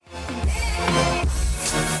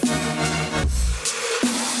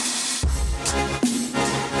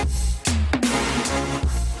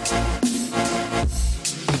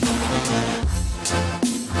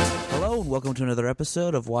to another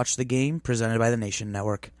episode of Watch the Game, presented by the Nation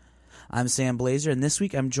Network. I'm Sam Blazer, and this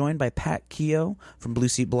week I'm joined by Pat Keogh from Blue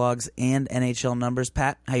Seat Blogs and NHL Numbers.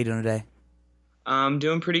 Pat, how you doing today? I'm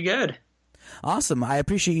doing pretty good. Awesome. I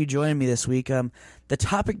appreciate you joining me this week. The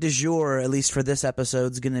topic du jour, at least for this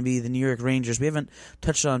episode, is going to be the New York Rangers. We haven't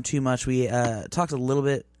touched on too much. We talked a little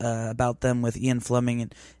bit about them with Ian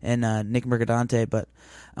Fleming and Nick Mercadante, but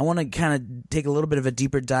I want to kind of take a little bit of a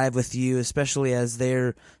deeper dive with you, especially as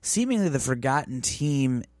they're seemingly the forgotten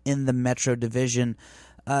team in the Metro Division.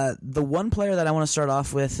 The one player that I want to start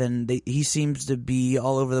off with, and he seems to be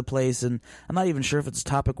all over the place, and I'm not even sure if it's a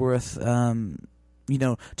topic worth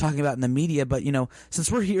talking about in the media, but, since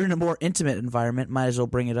we're here in a more intimate environment, might as well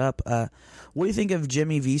bring it up. What do you think of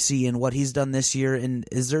Jimmy Vesey and what he's done this year, and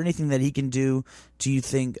is there anything that he can do, do you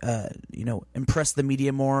think, impress the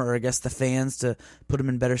media more, or I guess the fans, to put him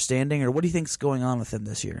in better standing, or what do you think's going on with him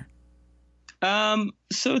this year?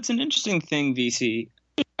 So it's an interesting thing, Vesey.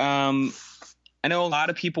 I know a lot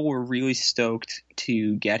of people were really stoked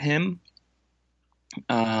to get him.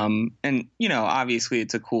 And, obviously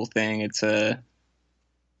it's a cool thing. It's a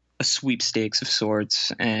sweepstakes of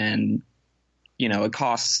sorts, and it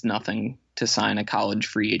costs nothing to sign a college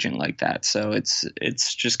free agent like that, so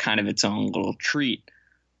it's just kind of its own little treat.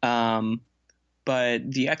 But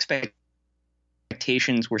the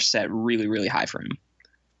expectations were set really, really high for him,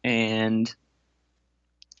 and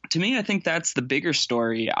to me, I think that's the bigger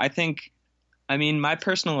story. My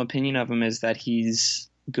personal opinion of him is that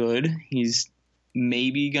he's good. He's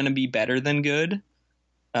maybe going to be better than good.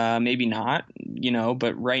 Maybe not,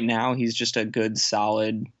 but right now he's just a good,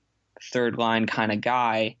 solid third line kind of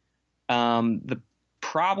guy. The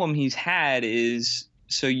problem he's had is,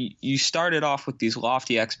 so you started off with these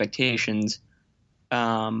lofty expectations,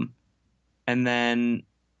 and then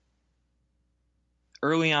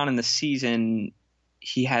early on in the season,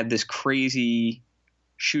 he had this crazy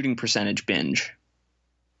shooting percentage binge,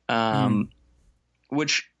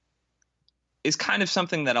 which is kind of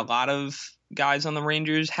something that a lot of guys on the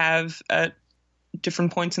Rangers have at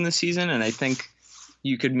different points in the season. And I think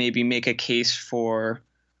you could maybe make a case for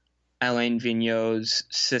Alain Vigneault's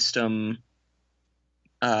system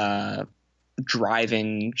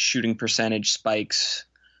driving shooting percentage spikes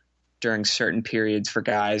during certain periods for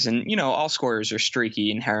guys. And, all scorers are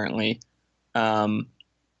streaky inherently. So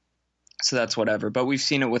that's whatever. But we've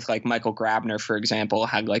seen it with like Michael Grabner, for example,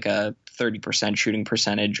 had like a 30% shooting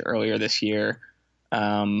percentage earlier this year.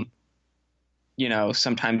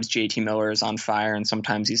 Sometimes JT Miller is on fire and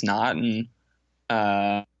sometimes he's not. And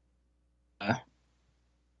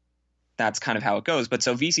that's kind of how it goes. But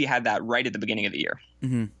so Vesey had that right at the beginning of the year,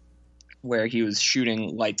 where he was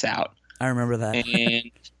shooting lights out. I remember that.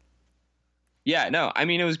 And yeah, no,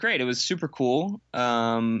 it was great. It was super cool.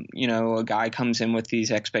 A guy comes in with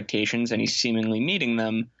these expectations and he's seemingly meeting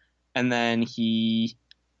them. And then he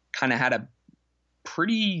kind of had a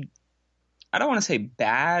pretty, I don't want to say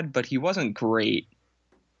bad, but he wasn't great.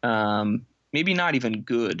 Maybe not even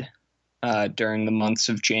good during the months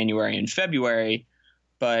of January and February,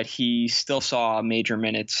 but he still saw major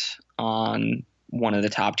minutes on one of the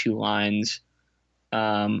top two lines.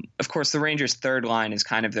 Of course, the Rangers' third line is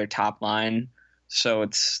kind of their top line, so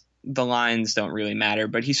the lines don't really matter.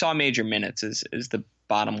 But he saw major minutes is the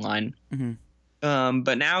bottom line. Mm-hmm.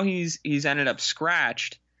 But now he's ended up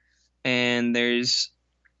scratched, and there's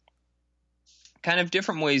kind of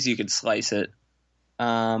different ways you could slice it.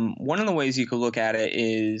 One of the ways you could look at it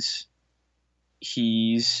is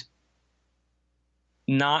he's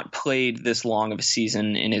not played this long of a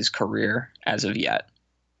season in his career as of yet.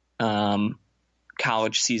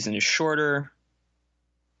 College season is shorter.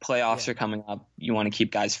 Playoffs are coming up. You want to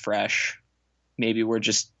keep guys fresh. Maybe we're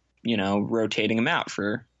just, rotating them out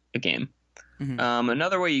for a game. Mm-hmm.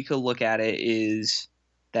 Another way you could look at it is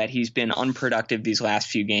that he's been unproductive these last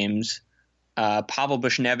few games. Pavel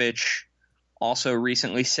Buchnevich also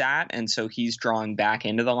recently sat, and so he's drawing back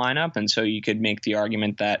into the lineup. And so you could make the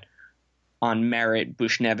argument that on merit,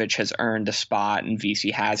 Buchnevich has earned a spot and Vesey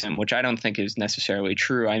hasn't, which I don't think is necessarily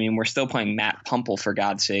true. We're still playing Matt Pumple, for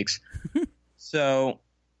God's sakes. So,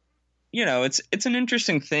 it's an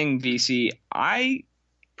interesting thing, Vesey. I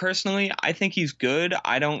think he's good.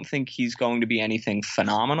 I don't think he's going to be anything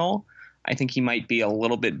phenomenal. I think he might be a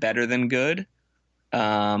little bit better than good,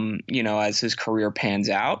 as his career pans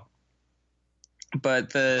out.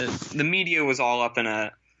 But the media was all up in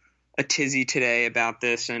a tizzy today about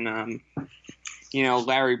this, and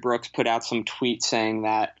Larry Brooks put out some tweets saying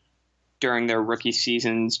that during their rookie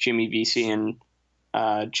seasons, Jimmy Vesey and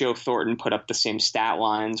Joe Thornton put up the same stat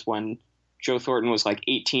lines when Joe Thornton was like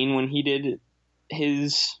 18 when he did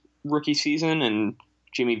his rookie season, and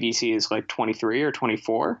Jimmy VC is like 23 or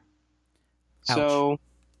 24. Ouch. So,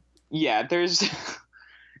 yeah,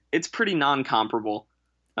 it's pretty non-comparable,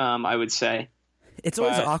 I would say. It's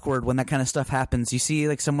always awkward when that kind of stuff happens. You see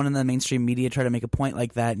like someone in the mainstream media try to make a point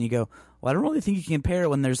like that, and you go, well, I don't really think you can compare it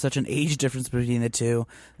when there's such an age difference between the two,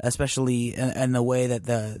 especially in the way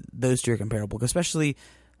that those two are comparable. Especially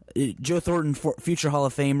Joe Thornton, future Hall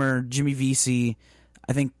of Famer, Jimmy VC,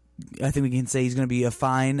 I think we can say he's going to be a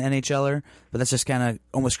fine NHLer, but that's just kind of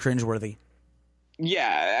almost cringeworthy.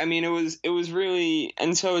 Yeah, I mean, it was really,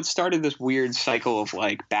 and so it started this weird cycle of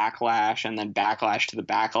like backlash and then backlash to the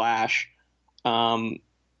backlash.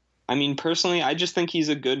 I mean, personally, I just think he's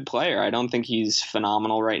a good player. I don't think he's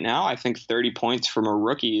phenomenal right now. I think 30 points from a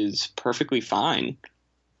rookie is perfectly fine.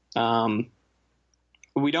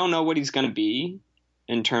 We don't know what he's going to be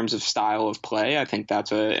in terms of style of play. I think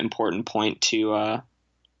that's an important point to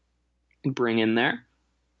bring in there.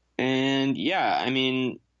 And yeah, I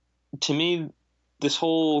mean, to me, this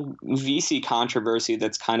whole VC controversy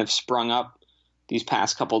that's kind of sprung up these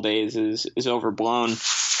past couple days is overblown.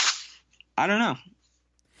 I don't know.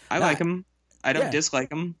 I like him. I don't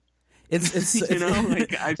dislike him. It's you know,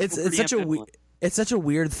 like, it's such a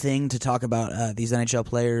weird thing to talk about these NHL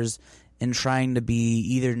players and trying to be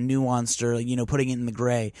either nuanced or putting it in the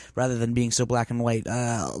gray rather than being so black and white.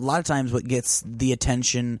 A lot of times, what gets the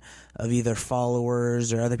attention of either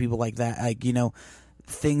followers or other people like that,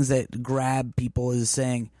 things that grab people is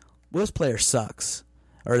saying, well, this player sucks,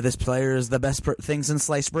 or this player is the best thing since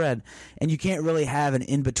sliced bread, and you can't really have an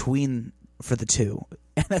in between for the two,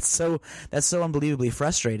 and that's so unbelievably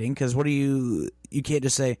frustrating because you can't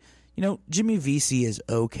just say, Jimmy VC is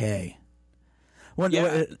okay.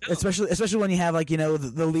 Especially when you have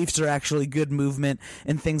the Leafs are actually good movement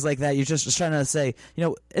and things like that. You're just trying to say,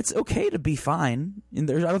 it's okay to be fine. And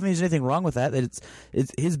I don't think there's anything wrong with that. It's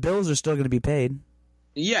his bills are still going to be paid.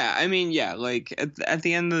 Yeah, I mean, yeah, like at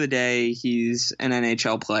the end of the day, he's an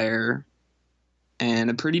NHL player and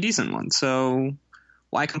a pretty decent one. So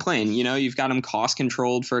why complain? You've got him cost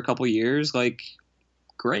controlled for a couple years. Like,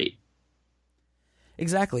 great.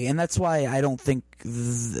 Exactly, and that's why I don't think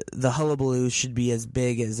the hullabaloo should be as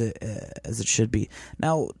big as it should be.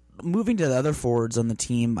 Now, moving to the other forwards on the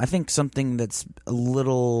team, I think something that's a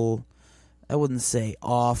little, I wouldn't say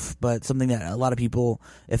off, but something that a lot of people,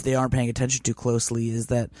 if they aren't paying attention to closely, is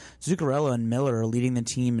that Zuccarello and Miller are leading the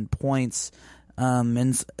team in points,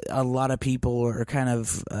 and a lot of people are kind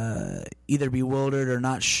of either bewildered or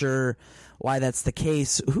not sure why that's the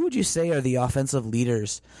case. Who would you say are the offensive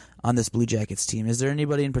leaders on this Blue Jackets team? Is there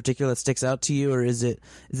anybody in particular that sticks out to you, or is it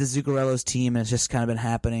Zuccarello's team and it's just kind of been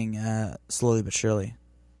happening slowly but surely?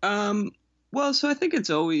 Well, so I think it's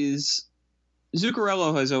always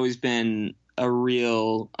Zuccarello has always been a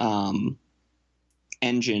real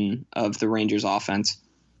engine of the Rangers offense.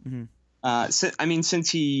 Mm-hmm. Since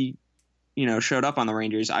he showed up on the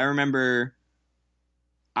Rangers, I remember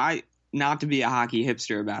not to be a hockey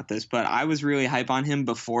hipster about this, but I was really hype on him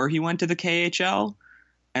before he went to the KHL.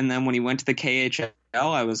 And then when he went to the KHL,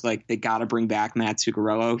 I was like, they got to bring back Matt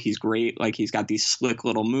Zuccarello. He's great. Like, he's got these slick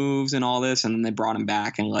little moves and all this. And then they brought him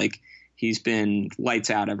back, and like, he's been lights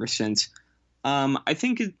out ever since. I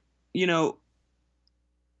think,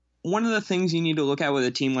 one of the things you need to look at with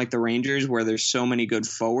a team like the Rangers, where there's so many good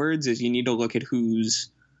forwards, is you need to look at who's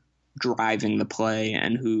driving the play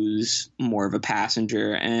and who's more of a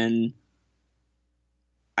passenger. And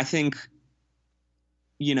I think,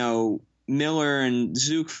 Miller and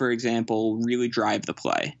Zook, for example, really drive the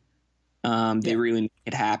play. They really make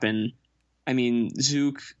it happen. I mean,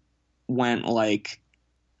 Zook went I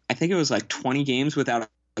think it was 20 games without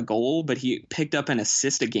a goal, but he picked up an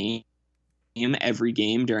assist a game every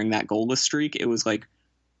game during that goalless streak. It was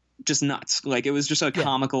just nuts. It was just a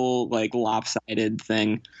comical, lopsided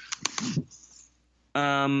thing.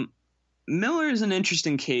 Miller is an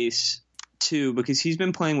interesting case too, because he's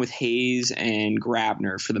been playing with Hayes and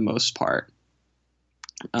Grabner for the most part.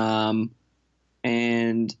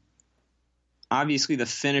 And obviously the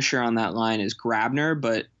finisher on that line is Grabner,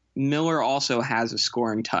 but Miller also has a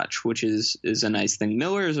scoring touch, which is a nice thing.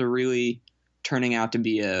 Miller is really turning out to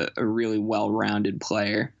be a really well-rounded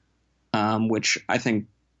player, which I think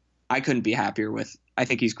I couldn't be happier with. I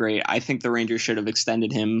think he's great. I think the Rangers should have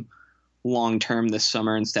extended him long-term this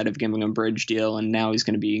summer instead of giving him a bridge deal, and now he's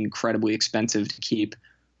going to be incredibly expensive to keep.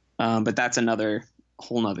 But that's another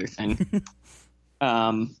whole nother thing.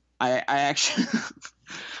 I actually,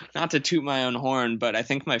 not to toot my own horn, but I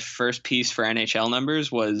think my first piece for NHL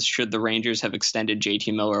numbers was, should the Rangers have extended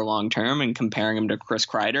JT Miller long-term, and comparing him to Chris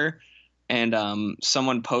Kreider. And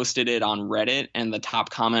someone posted it on Reddit, and the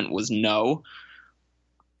top comment was no.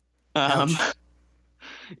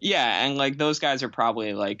 Yeah, and like those guys are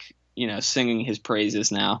probably like, singing his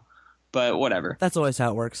praises now, but whatever. That's always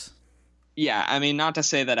how it works. Yeah, I mean, not to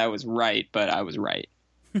say that I was right, but I was right.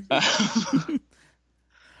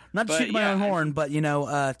 Not to shoot my own horn, but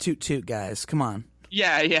toot toot, guys, come on.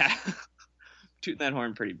 Yeah. Tooting that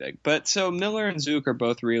horn pretty big. But so Miller and Zook are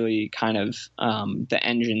both really kind of the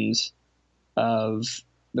engines of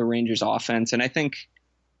the Rangers offense. And I think,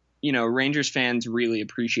 Rangers fans really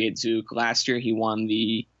appreciate Zook. Last year he won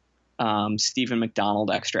the Stephen McDonald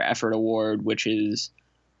Extra Effort Award, which is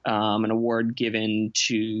an award given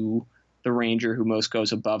to the Ranger who most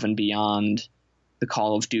goes above and beyond the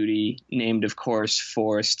call of duty, named, of course,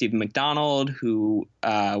 for Stephen McDonald, who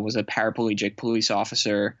was a paraplegic police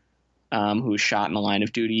officer who was shot in the line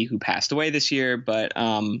of duty, who passed away this year. But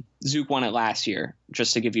Zook won it last year,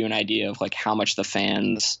 just to give you an idea of like how much the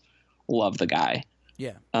fans love the guy.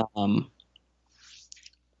 Yeah.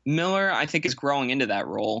 Miller, I think, is growing into that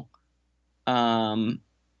role.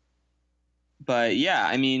 But yeah,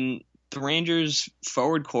 I mean, the Rangers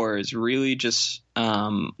forward core is really just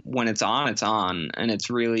when it's on, and it's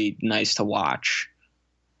really nice to watch.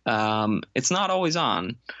 It's not always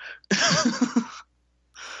on.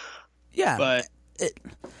 Yeah, but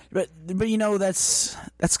that's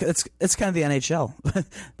kind of the NHL.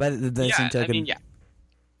 But the same token, I mean,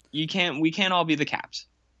 we can't all be the Caps.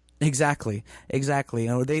 Exactly. They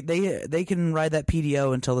can ride that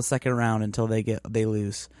PDO until the second round until they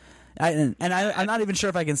lose. I'm not even sure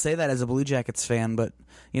if I can say that as a Blue Jackets fan, but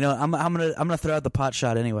I'm gonna throw out the pot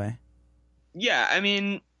shot anyway. Yeah, I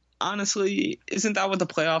mean, honestly, isn't that what the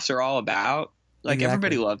playoffs are all about? Like exactly.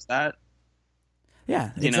 Everybody loves that.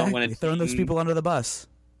 Yeah, exactly. When throwing those people under the bus.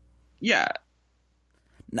 Yeah.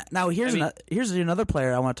 Now here's another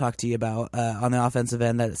player I want to talk to you about on the offensive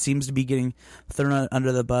end that seems to be getting thrown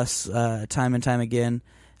under the bus time and time again.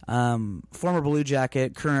 Former Blue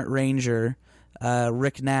Jacket, current Ranger,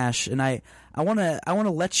 Rick Nash, and I want to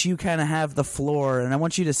let you kind of have the floor, and I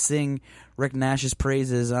want you to sing Rick Nash's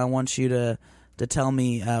praises. And I want you to tell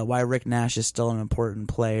me why Rick Nash is still an important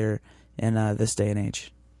player in this day and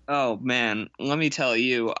age. Oh man, let me tell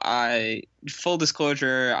you, full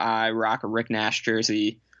disclosure, I rock a Rick Nash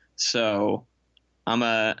jersey, so I'm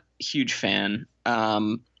a huge fan.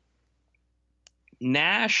 Nash's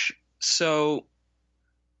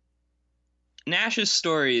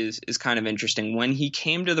story is kind of interesting. When he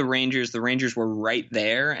came to the Rangers were right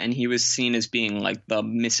there, and he was seen as being like the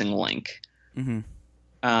missing link.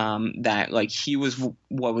 Mm-hmm. That like he was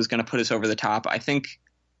what was going to put us over the top. I think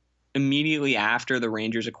immediately after the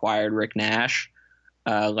Rangers acquired Rick Nash,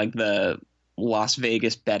 like the Las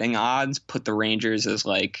Vegas betting odds put the Rangers as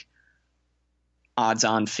like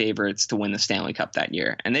odds-on favorites to win the Stanley Cup that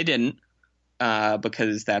year, and they didn't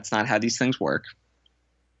because that's not how these things work.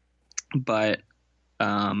 But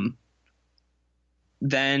then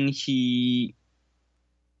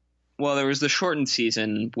there was the shortened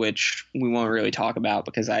season, which we won't really talk about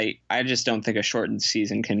because I just don't think a shortened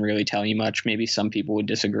season can really tell you much. Maybe some people would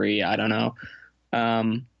disagree. I don't know.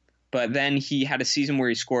 But then he had a season where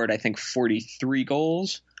he scored, I think, 43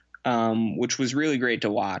 goals, which was really great to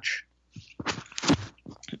watch.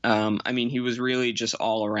 I mean, he was really just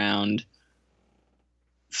all around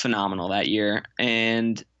phenomenal that year.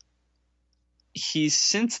 And he's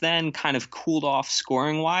since then kind of cooled off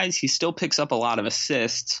scoring wise. He still picks up a lot of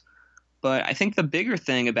assists, but I think the bigger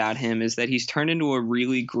thing about him is that he's turned into a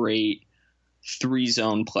really great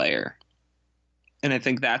 3-zone player. And I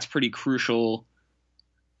think that's pretty crucial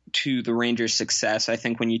to the Rangers' success. I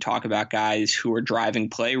think when you talk about guys who are driving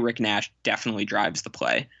play, Rick Nash definitely drives the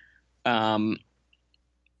play.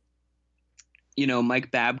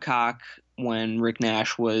 Mike Babcock, when Rick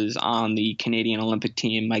Nash was on the Canadian Olympic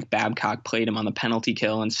team, Mike Babcock played him on the penalty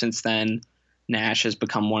kill, and since then Nash has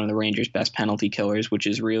become one of the Rangers' best penalty killers, which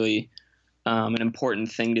is really an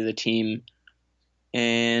important thing to the team.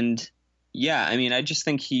 And yeah, I mean, I just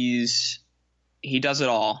think he does it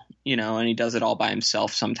all, and he does it all by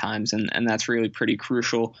himself sometimes, and that's really pretty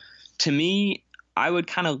crucial. To me, I would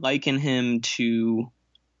kind of liken him to, I'm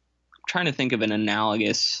trying to think of an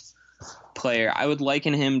analogous player. I would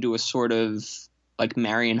liken him to a sort of like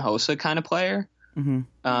Marian Hossa kind of player. Mm-hmm.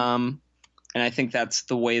 And I think that's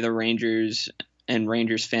the way the Rangers and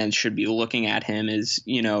Rangers fans should be looking at him is,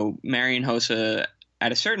 Marian Hossa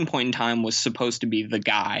at a certain point in time was supposed to be the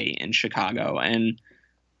guy in Chicago. And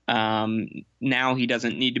now he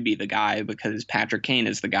doesn't need to be the guy because Patrick Kane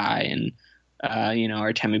is the guy and,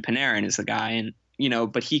 Artemi Panarin is the guy. And,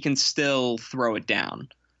 but he can still throw it down.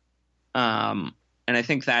 And I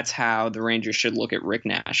think that's how the Rangers should look at Rick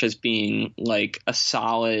Nash, as being like a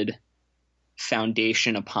solid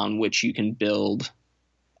foundation upon which you can build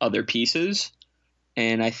other pieces.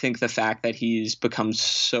 And I think the fact that he's become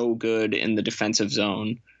so good in the defensive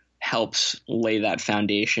zone helps lay that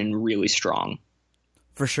foundation really strong.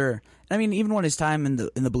 For sure. I mean, even when his time in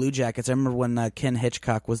the Blue Jackets, I remember when Ken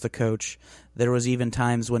Hitchcock was the coach, there was even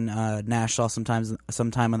times when Nash saw some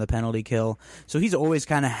time on the penalty kill. So he's always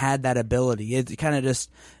kind of had that ability. It kind of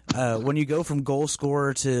just, when you go from goal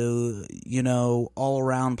scorer to,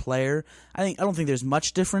 all-around player, I don't think there's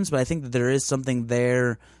much difference, but I think that there is something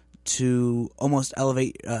there to almost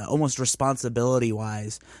elevate, almost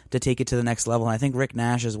responsibility-wise, to take it to the next level. And I think Rick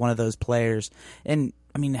Nash is one of those players. And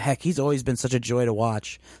I mean, heck, he's always been such a joy to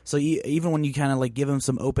watch. So even when you kind of like give him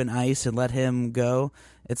some open ice and let him go,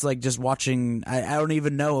 it's like just watching. I don't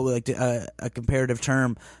even know like a comparative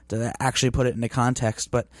term to actually put it into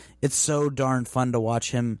context, but it's so darn fun to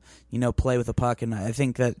watch him, play with the puck. And I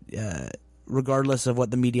think that regardless of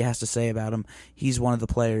what the media has to say about him, he's one of the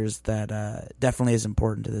players that definitely is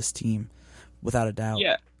important to this team, without a doubt.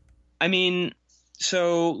 Yeah, I mean,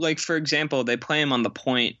 so like for example, they play him on the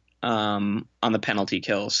point. On the penalty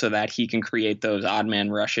kill so that he can create those odd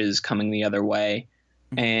man rushes coming the other way.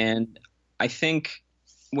 Mm-hmm. And I think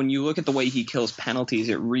when you look at the way he kills penalties,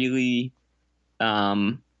 it really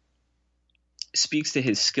speaks to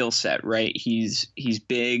his skill set, right? He's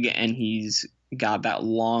big and he's got that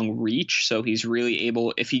long reach. So he's really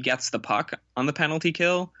able, if he gets the puck on the penalty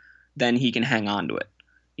kill, then he can hang on to it.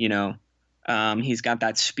 He's got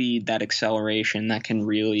that speed, that acceleration that can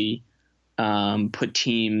really put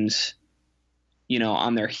teams,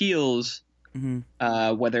 on their heels,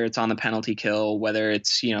 mm-hmm. Whether it's on the penalty kill, whether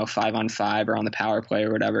it's, 5-on-5 or on the power play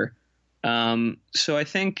or whatever. So I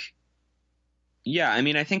think,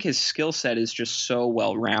 I think his skill set is just so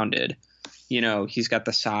well-rounded. He's got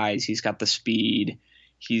the size, he's got the speed,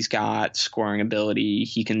 he's got scoring ability,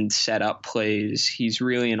 he can set up plays. He's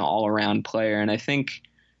really an all-around player. And I think,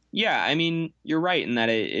 you're right in that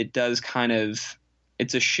it does kind of,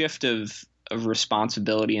 it's a shift of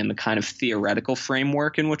responsibility and the kind of theoretical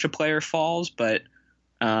framework in which a player falls. But,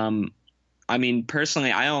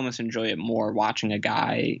 personally, I almost enjoy it more watching a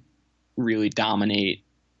guy really dominate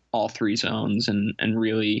all three zones and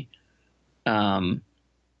really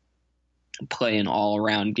play an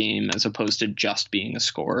all-around game as opposed to just being a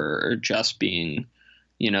scorer or just being,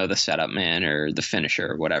 the setup man or the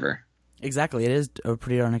finisher or whatever. Exactly. It is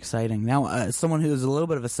pretty darn exciting. Now, someone who is a little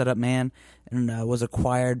bit of a setup man and was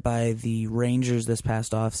acquired by the Rangers this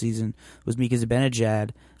past offseason was Mika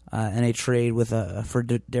Zibanejad in a trade for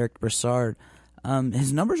Derek Brassard.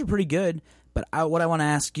 His numbers are pretty good, but what I want to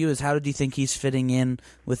ask you is how do you think he's fitting in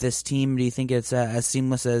with this team? Do you think it's as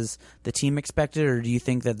seamless as the team expected, or do you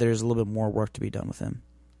think that there's a little bit more work to be done with him?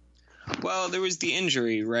 Well, there was the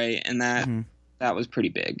injury, right? And that was pretty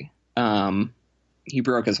big. He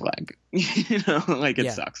broke his leg,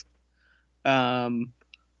 it sucks.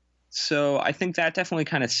 So I think that definitely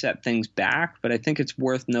kind of set things back, but I think it's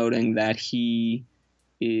worth noting that he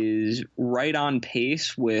is right on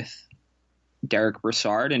pace with Derek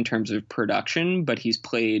Brassard in terms of production, but he's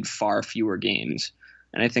played far fewer games.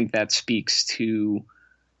 And I think that speaks to,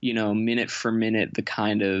 minute for minute, the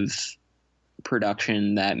kind of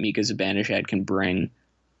production that Mika Zibanejad can bring.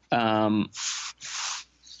 I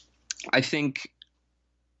think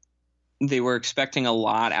they were expecting a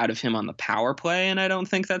lot out of him on the power play, and I don't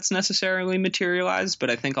think that's necessarily materialized,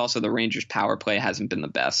 but I think also the Rangers' power play hasn't been the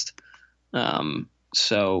best.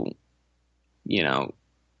 So,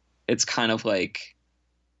 it's kind of like,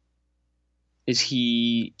 is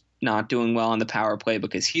he not doing well on the power play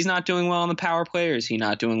because he's not doing well on the power play, or is he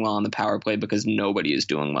not doing well on the power play because nobody is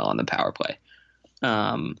doing well on the power play?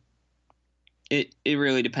 It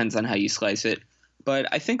really depends on how you slice it. But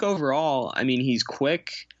I think overall, he's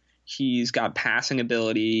quick. He's got passing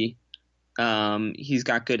ability. He's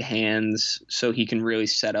got good hands, so he can really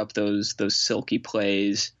set up those silky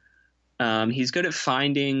plays. He's good at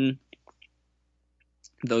finding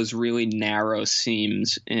those really narrow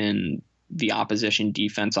seams in the opposition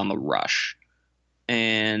defense on the rush.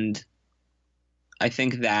 And I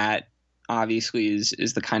think that obviously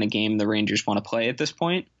is the kind of game the Rangers want to play at this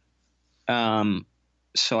point.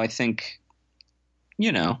 So I think,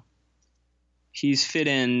 he's fit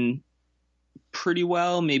in pretty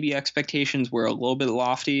well. Maybe expectations were a little bit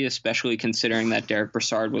lofty, especially considering that Derek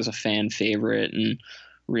Brassard was a fan favorite and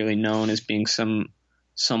really known as being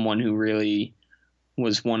someone who really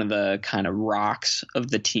was one of the kind of rocks of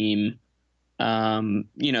the team.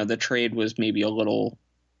 The trade was maybe a little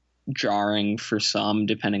jarring for some,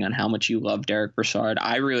 depending on how much you love Derek Brassard.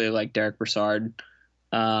 I really like Derek Brassard.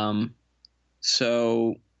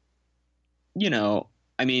 So,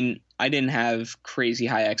 I mean, I didn't have crazy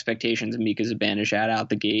high expectations of Mika Zibanejad out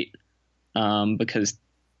the gate because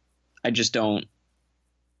I just don't.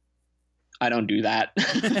 I don't do that.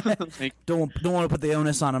 Like, don't want to put the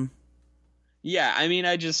onus on him. Yeah, I mean,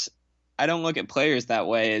 I don't look at players that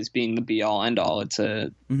way as being the be all end all. It's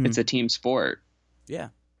a team sport. Yeah.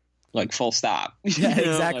 Like full stop. Yeah,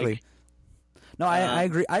 exactly. Like, no, I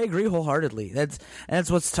agree. I agree wholeheartedly. That's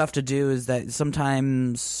what's tough to do is that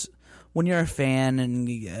sometimes when you're a fan and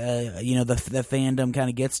the fandom kind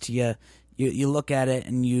of gets to you, you look at it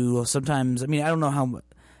and you sometimes. I mean, I don't know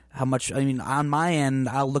how much. I mean, on my end,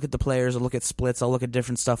 I'll look at the players, I'll look at splits, I'll look at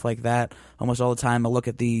different stuff like that almost all the time. I'll look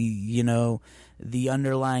at the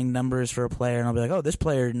underlying numbers for a player, and I'll be like, oh, this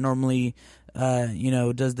player normally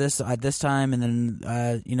does this at this time, and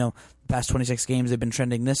then past 26 games they've been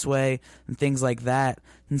trending this way and things like that.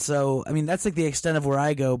 And so, I mean, that's like the extent of where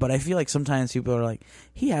I go, but I feel like sometimes people are like,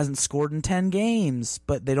 he hasn't scored in 10 games,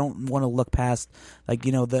 but they don't want to look past like,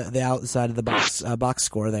 the outside of the box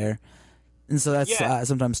score there. And so that's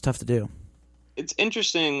sometimes tough to do. It's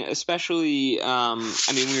interesting, especially, I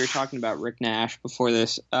mean, we were talking about Rick Nash before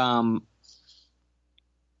this.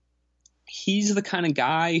 He's the kind of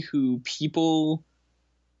guy who people,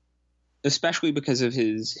 especially because of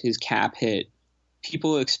his cap hit,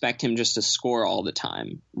 people expect him just to score all the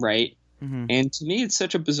time, right? Mm-hmm. And to me, it's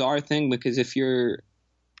such a bizarre thing because if you're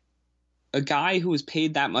a guy who is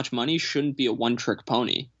paid that much money, shouldn't be a one-trick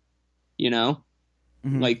pony,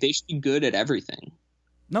 Mm-hmm. Like, they should be good at everything.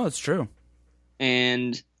 No, it's true.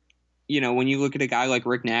 And, when you look at a guy like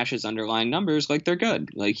Rick Nash's underlying numbers, like, they're good.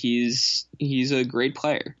 Like, he's a great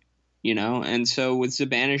player, And so with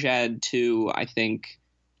Zibanejad, too, I think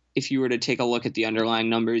if you were to take a look at the underlying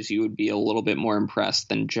numbers, you would be a little bit more impressed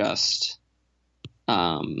than just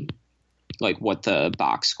like what the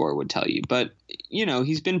box score would tell you. But,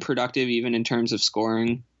 he's been productive even in terms of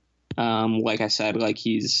scoring. Like I said, like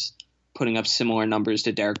he's putting up similar numbers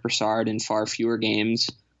to Derek Brassard in far fewer games.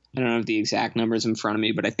 I don't have the exact numbers in front of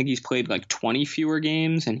me, but I think he's played like 20 fewer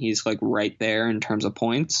games, and he's like right there in terms of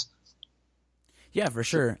points. Yeah, for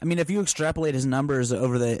sure. I mean, if you extrapolate his numbers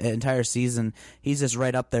over the entire season, he's just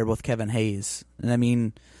right up there with Kevin Hayes. And I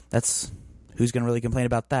mean, that's who's going to really complain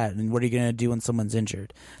about that? And what are you going to do when someone's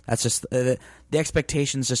injured? That's just the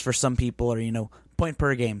expectations. Just for some people are point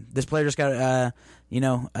per game. This player just got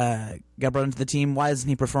brought into the team. Why isn't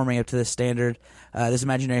he performing up to this standard? This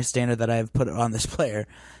imaginary standard that I've put on this player.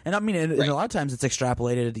 And I mean, and a lot of times it's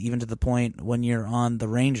extrapolated even to the point when you're on the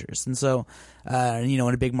Rangers. And so, in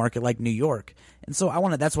a big market like New York. And so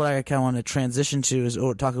that's what I kind of want to transition to is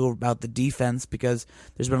talk about the defense, because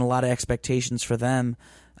there's been a lot of expectations for them.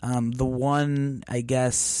 The one, I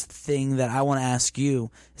guess, thing that I want to ask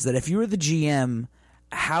you is that if you were the GM,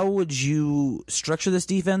 how would you structure this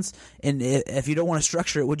defense? And if you don't want to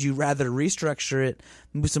structure it, would you rather restructure it,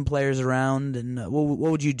 move some players around, and what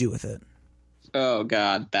would you do with it? Oh,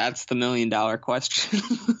 God, that's the $1 million question.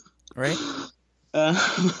 Right?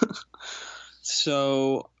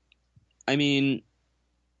 So, I mean,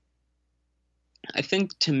 I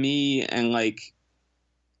think to me, and like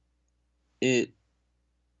it,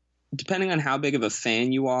 depending on how big of a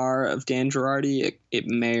fan you are of Dan Girardi, it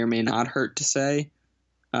may or may not hurt to say.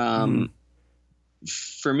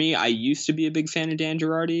 For me, I used to be a big fan of Dan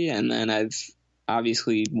Girardi, and then I've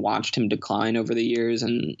obviously watched him decline over the years,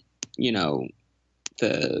 and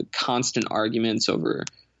the constant arguments over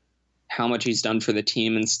how much he's done for the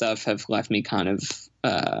team and stuff have left me kind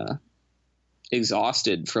of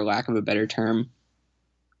exhausted, for lack of a better term.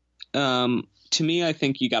 To me, I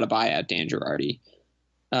think you got to buy out Dan Girardi,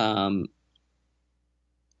 and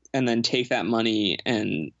then take that money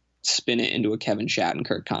and spin it into a Kevin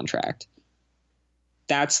Shattenkirk contract.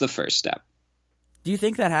 That's the first step. Do you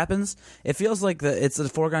think that happens? It feels like it's a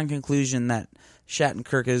foregone conclusion that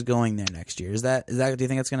Shattenkirk is going there next year. Is that? Do you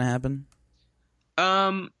think that's going to happen?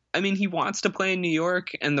 I mean, he wants to play in New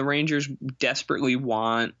York, and the Rangers desperately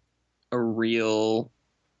want a real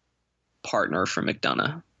partner for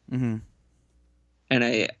McDonough. Mm-hmm. And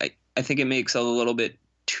I think it makes a little bit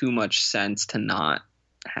too much sense to not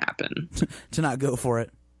happen. To not go for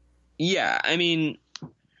it. Yeah, I mean,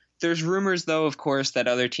 there's rumors, though, of course, that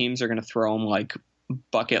other teams are going to throw him like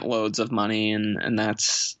bucket loads of money, and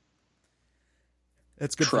that's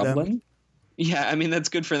good troubling. For them. Yeah, I mean, that's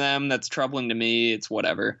good for them. That's troubling to me. It's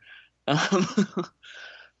whatever.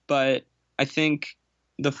 But I think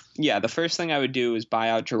the first thing I would do is buy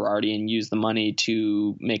out Girardi and use the money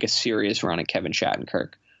to make a serious run at Kevin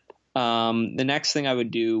Shattenkirk. The next thing I would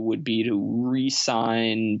do would be to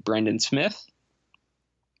re-sign Brendan Smith,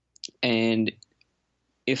 and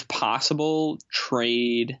if possible,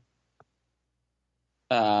 trade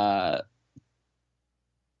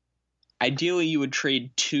ideally you would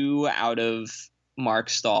trade 2 out of Mark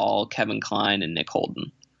Stahl, Kevin Klein, and Nick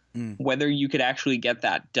Holden. Whether you could actually get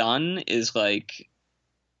that done is like,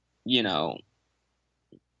 you know,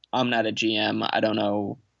 I'm not a GM. I don't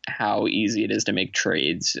know how easy it is to make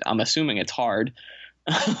trades. I'm assuming it's hard.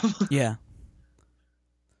 Yeah.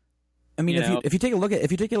 I mean, if you take a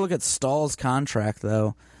look at Stahl's contract,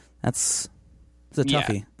 though, it's a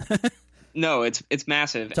toughie. Yeah. No, it's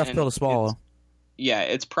massive. Tough pill to swallow.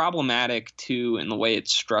 It's problematic too in the way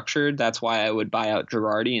it's structured. That's why I would buy out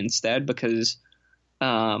Girardi instead, because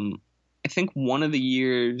I think one of the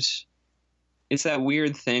years it's that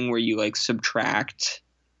weird thing where you like subtract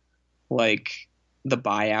like the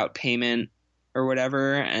buyout payment or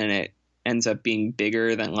whatever, and it ends up being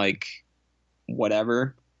bigger than like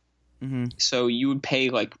whatever. Mm-hmm. So you would pay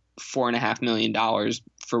like $4.5 million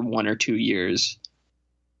for 1 or 2 years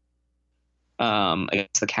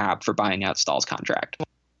against the cap for buying out Stahl's contract.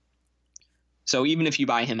 So even if you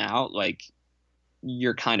buy him out, like,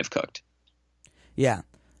 you're kind of cooked. Yeah.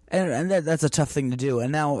 And that's a tough thing to do.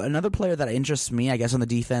 And now another player that interests me, I guess, on the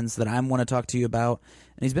defense that I want to talk to you about,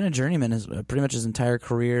 and he's been a journeyman pretty much his entire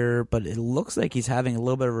career, but it looks like he's having a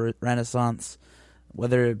little bit of a renaissance,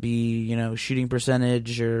 whether it be, you know, shooting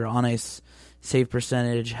percentage or on-ice save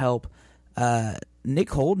percentage, help. Nick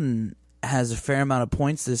Holden has a fair amount of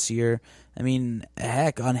points this year. I mean,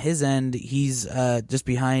 heck, on his end, he's just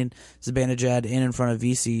behind Zibanejad and in front of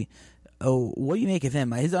VC. Oh, what do you make of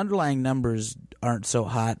him? His underlying numbers aren't so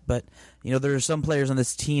hot, but you know there are some players on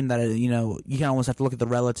this team that you know you can almost have to look at the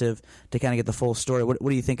relative to kind of get the full story. What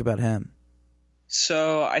do you think about him?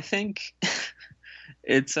 So I think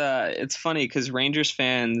it's funny because Rangers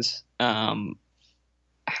fans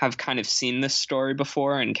have kind of seen this story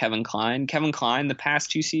before. And Kevin Klein, the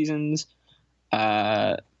past 2 seasons,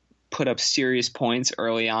 put up serious points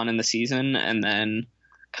early on in the season, and then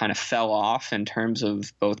kind of fell off in terms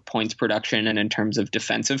of both points production and in terms of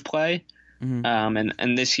defensive play. Mm-hmm.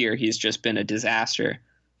 And this year he's just been a disaster.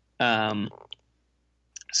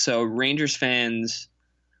 So Rangers fans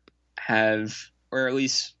have, or at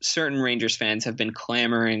least certain Rangers fans have been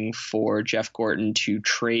clamoring for Jeff Gorton to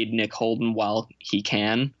trade Nick Holden while he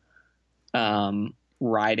can,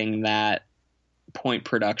 riding that point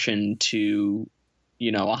production to,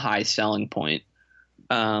 you know, a high selling point.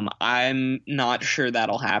 I'm not sure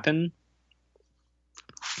that'll happen.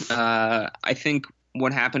 I think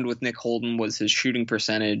what happened with Nick Holden was his shooting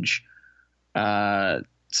percentage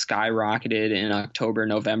skyrocketed in October,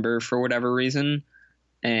 November for whatever reason,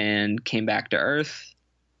 and came back to earth.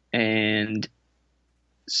 And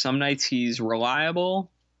some nights he's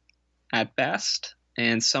reliable at best,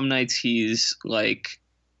 and some nights he's like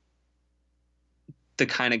the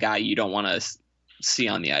kind of guy you don't want to see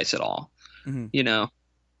on the ice at all. Mm-hmm. You know,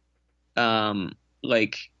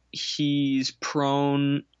 like he's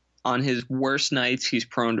prone on his worst nights. He's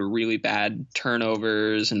prone to really bad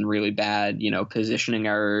turnovers and really bad, you know, positioning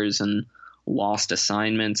errors and lost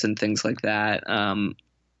assignments and things like that.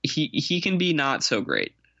 He can be not so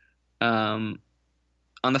great. On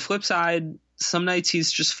the flip side, some nights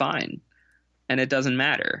he's just fine and it doesn't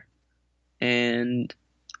matter. And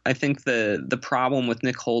I think the problem with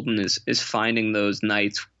Nick Holden is finding those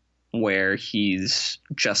nights where he's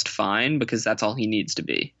just fine, because that's all he needs to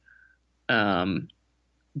be.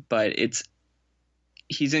 But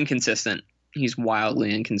he's inconsistent. He's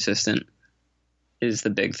wildly inconsistent is the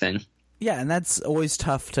big thing. Yeah, and that's always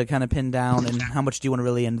tough to kind of pin down, and how much do you want to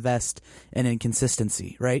really invest in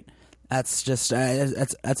inconsistency, right? That's just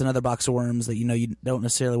that's another box of worms that, you know, you don't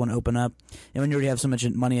necessarily want to open up. And when you already have so much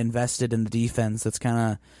money invested in the defense, that's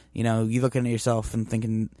kind of, you know, you looking at yourself and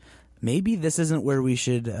thinking, maybe this isn't where we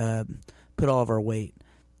should put all of our weight.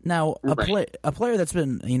 Now, a player that's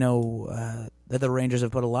been, you know, that the Rangers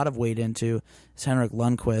have put a lot of weight into is Henrik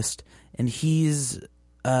Lundqvist, and he's,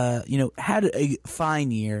 you know, had a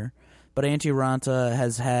fine year, but Antti Raanta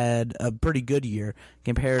has had a pretty good year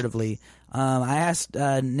comparatively. I asked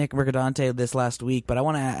Nick Mercadante this last week, but I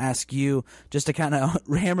want to ask you just to kind of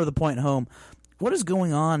hammer the point home. What is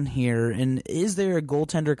going on here, and is there a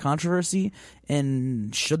goaltender controversy,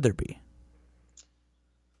 and should there be?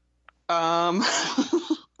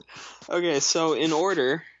 Okay, so in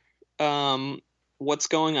order, what's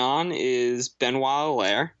going on is Benoit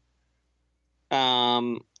Allaire.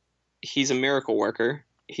 He's a miracle worker.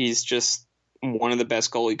 He's just one of the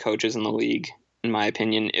best goalie coaches in the league, in my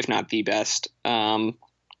opinion, if not the best.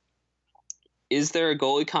 Is there a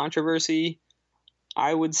goalie controversy?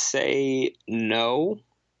 I would say no.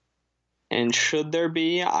 And should there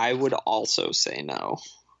be, I would also say no.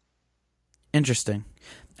 Interesting.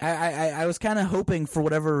 I was kind of hoping for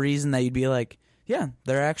whatever reason that you'd be like, yeah,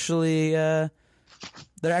 there actually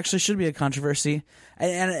should be a controversy,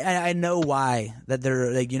 and I know why that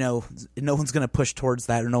they're like, no one's going to push towards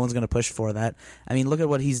that or no one's going to push for that. I mean, look at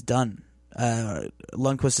what he's done.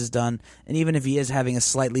 Lundqvist has done, and even if he is having a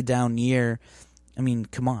slightly down year, I mean,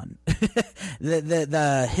 come on,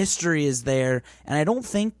 the history is there, and I don't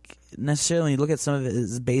think necessarily when you look at some of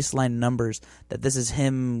his baseline numbers that this is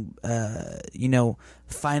him,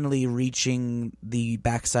 finally reaching the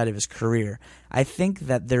backside of his career. I think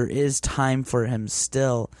that there is time for him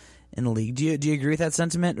still in the league. Do you agree with that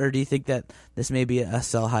sentiment, or do you think that this may be a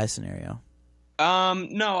sell high scenario?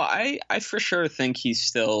 No, I for sure think he's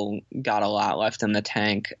still got a lot left in the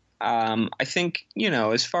tank. I think,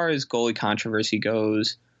 as far as goalie controversy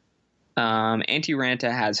goes, Antti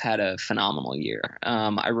Raanta has had a phenomenal year.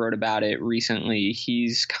 I wrote about it recently.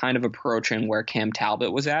 He's kind of approaching where Cam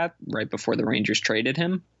Talbot was at right before the Rangers traded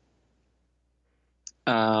him.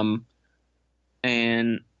 And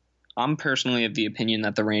I'm personally of the opinion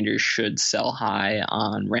that the Rangers should sell high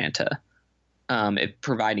on Raanta,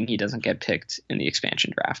 providing he doesn't get picked in the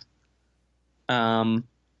expansion draft.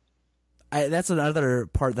 That's another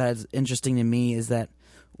part that's interesting to me, is that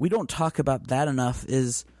we don't talk about that enough.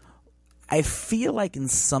 Is I feel like in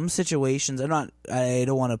some situations, I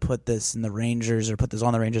don't want to put this in the Rangers, or put this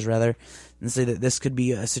on the Rangers rather, and say that this could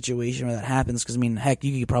be a situation where that happens, because I mean, heck,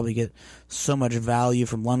 you could probably get so much value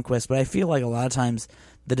from Lundqvist, but I feel like a lot of times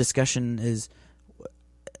the discussion is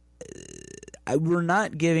we're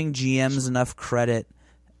not giving GMs enough credit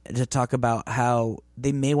to talk about how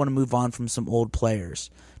they may want to move on from some old players.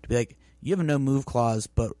 To be like, you have a no move clause,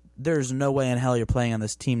 but there's no way in hell you're playing on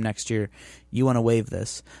this team next year. You want to waive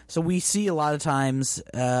this. So we see a lot of times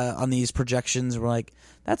on these projections, we're like,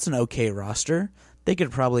 that's an okay roster. They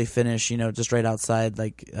could probably finish, just right outside,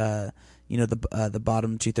 like, the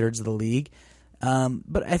bottom 2/3 of the league.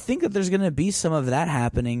 But I think that there's going to be some of that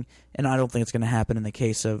happening, and I don't think it's going to happen in the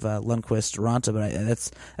case of Lundqvist, Raanta. But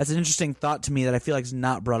that's an interesting thought to me that I feel like is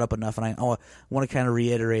not brought up enough, and I want to kind of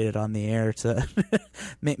reiterate it on the air to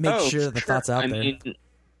make sure that the thought's out there. Mean,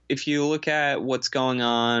 if you look at what's going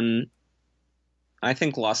on, I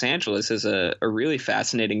think Los Angeles is a really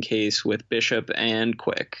fascinating case with Bishop and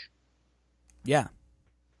Quick. Yeah.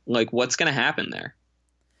 Like, what's going to happen there?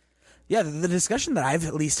 Yeah, the discussion that I've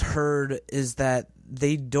at least heard is that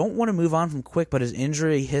they don't want to move on from Quick, but his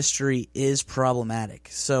injury history is problematic.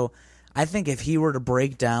 So I think if he were to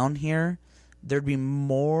break down here, there'd be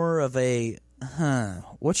more of a,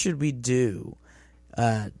 what should we do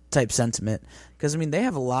type sentiment. Because, I mean, they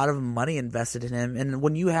have a lot of money invested in him. And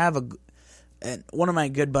when you have one of my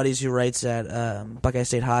good buddies who writes at Buckeye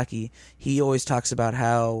State Hockey, he always talks about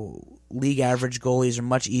how league average goalies are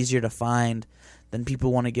much easier to find than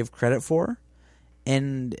people want to give credit for.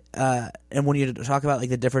 And when you talk about like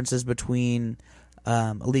the differences between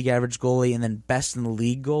a league average goalie and then best in the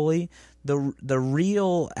league goalie, the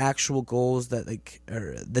real actual goals that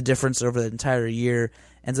or the difference over the entire year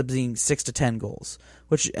ends up being 6 to 10 goals,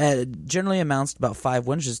 which generally amounts to about 5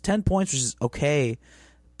 wins, which is 10 points, which is okay.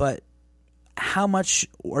 But how much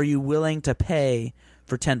are you willing to pay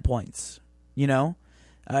for 10 points?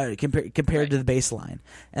 Compared to the baseline,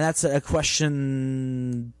 and that's a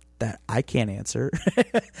question that I can't answer,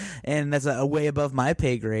 and that's a way above my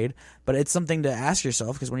pay grade. But it's something to ask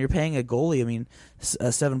yourself, because when you're paying a goalie, I mean,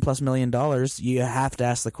 $7+ million, you have to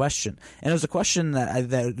ask the question. And it was a question that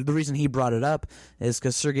the reason he brought it up is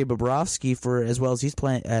because Sergei Bobrovsky, for as well as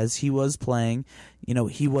he was playing,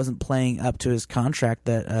 he wasn't playing up to his contract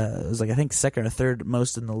that was like I think second or third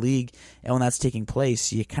most in the league, and when that's taking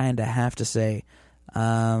place, you kind of have to say,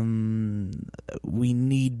 we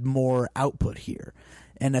need more output here.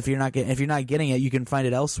 And if you're not getting it, you can find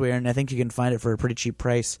it elsewhere, and I think you can find it for a pretty cheap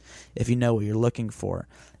price if you know what you're looking for.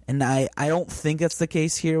 And I don't think that's the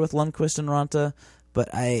case here with Lundqvist and Raanta, but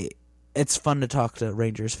it's fun to talk to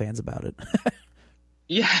Rangers fans about it.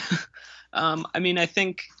 Yeah. I mean, I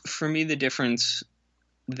think for me the difference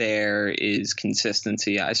there is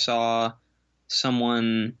consistency. I saw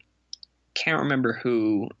someone, can't remember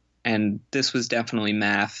who, and this was definitely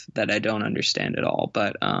math that I don't understand at all,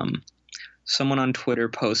 but someone on Twitter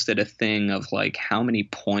posted a thing of like how many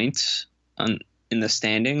points in the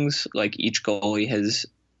standings like each goalie has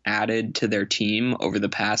added to their team over the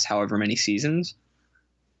past however many seasons.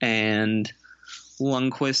 And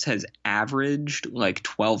Lundqvist has averaged like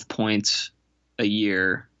 12 points a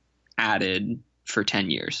year added for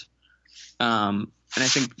 10 years. And I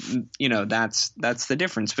think, that's the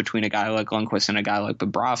difference between a guy like Lundqvist and a guy like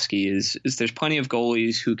Bobrovsky is there's plenty of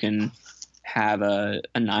goalies who can have a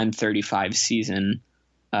 935 season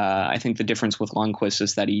I think the difference with Lundqvist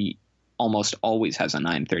is that he almost always has a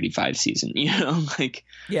 .935 season. Like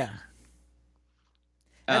yeah.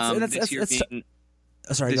 This year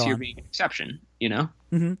being an exception.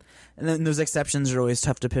 Mm-hmm. And then those exceptions are always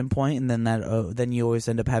tough to pinpoint, and then then you always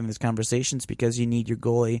end up having these conversations because you need your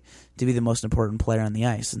goalie to be the most important player on the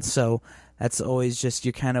ice, and so that's always just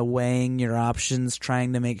you're kind of weighing your options,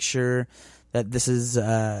 trying to make sure that this is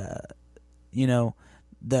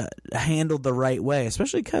handled the right way,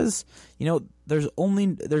 especially because there's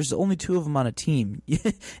only two of them on a team.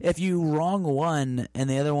 If you wrong one and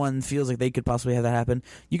the other one feels like they could possibly have that happen,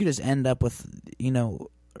 you could just end up with you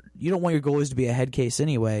don't want your goalies to be a head case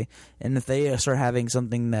anyway, and if they start having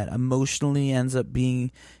something that emotionally ends up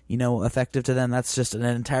being effective to them, that's just an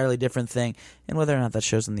entirely different thing. And whether or not that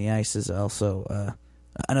shows on the ice is also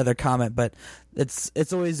another comment, but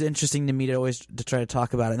it's always interesting to me to try to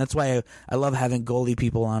talk about it, and that's why I love having goalie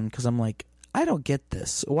people on, because I'm like, I don't get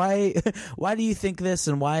this. Why do you think this,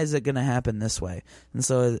 and why is it going to happen this way? And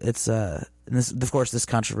so it's of course this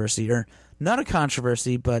controversy, or not a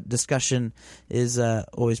controversy, but discussion is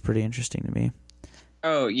always pretty interesting to me.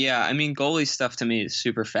 Oh yeah, I mean, goalie stuff to me is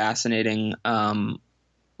super fascinating.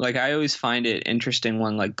 Like, I always find it interesting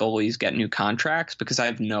when like goalies get new contracts, because I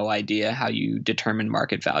have no idea how you determine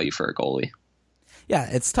market value for a goalie. Yeah,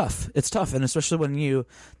 it's tough. It's tough, and especially when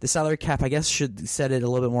the salary cap, I guess, should set it a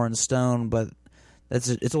little bit more in stone, but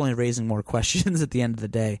it's only raising more questions at the end of the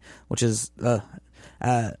day, which is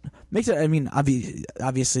makes it. I mean,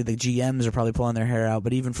 obviously the GMs are probably pulling their hair out,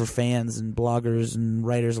 but even for fans and bloggers and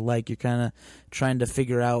writers alike, you're kind of trying to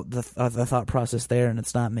figure out the thought process there, and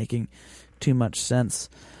it's not making too much sense.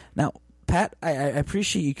 Now, Pat, I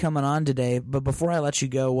appreciate you coming on today, but before I let you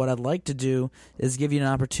go, what I'd like to do is give you an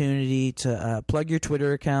opportunity to plug your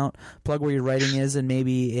Twitter account, plug where your writing is, and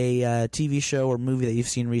maybe a TV show or movie that you've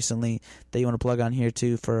seen recently that you want to plug on here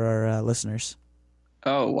too for our listeners.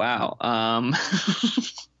 Oh, wow.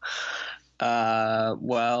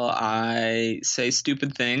 Well, I say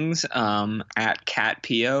stupid things at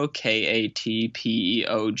Katpeogh,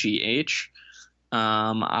 KATPEOGH.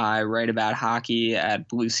 I write about hockey at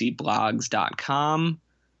blueseatblogs.com.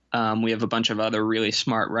 We have a bunch of other really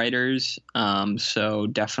smart writers, so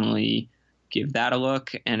definitely give that a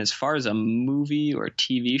look. And as far as a movie or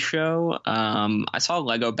TV show, I saw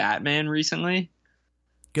Lego Batman recently.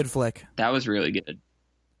 Good flick. That was really good.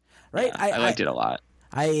 Right? I liked it a lot.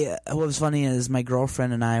 What was funny is my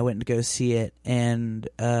girlfriend and I went to go see it, and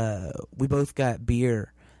we both got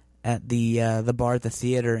beer at the bar at the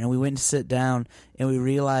theater, and we went to sit down, and we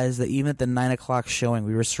realized that even at the 9 o'clock showing,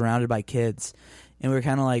 we were surrounded by kids, and we were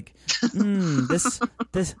kind of like,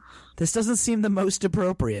 this doesn't seem the most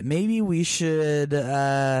appropriate. Maybe we shouldn't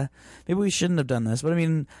have done this. But I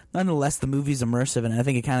mean, nonetheless, the movie's immersive, and I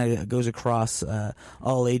think it kind of goes across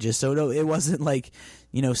all ages. So no, it wasn't like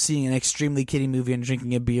seeing an extremely kiddie movie and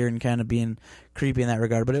drinking a beer and kind of being creepy in that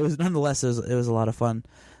regard. But it was nonetheless, it was a lot of fun.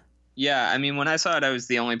 Yeah, I mean, when I saw it, I was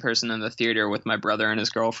the only person in the theater with my brother and his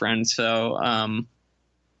girlfriend, so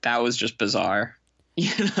that was just bizarre.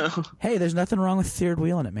 Hey, there's nothing wrong with third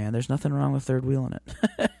wheeling it, man. There's nothing wrong with third wheeling it.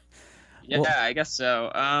 Yeah, well, I guess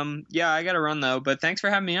so. Yeah, I got to run, though, but thanks for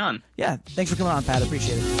having me on. Yeah, thanks for coming on, Pat. I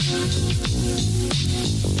appreciate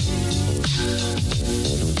it.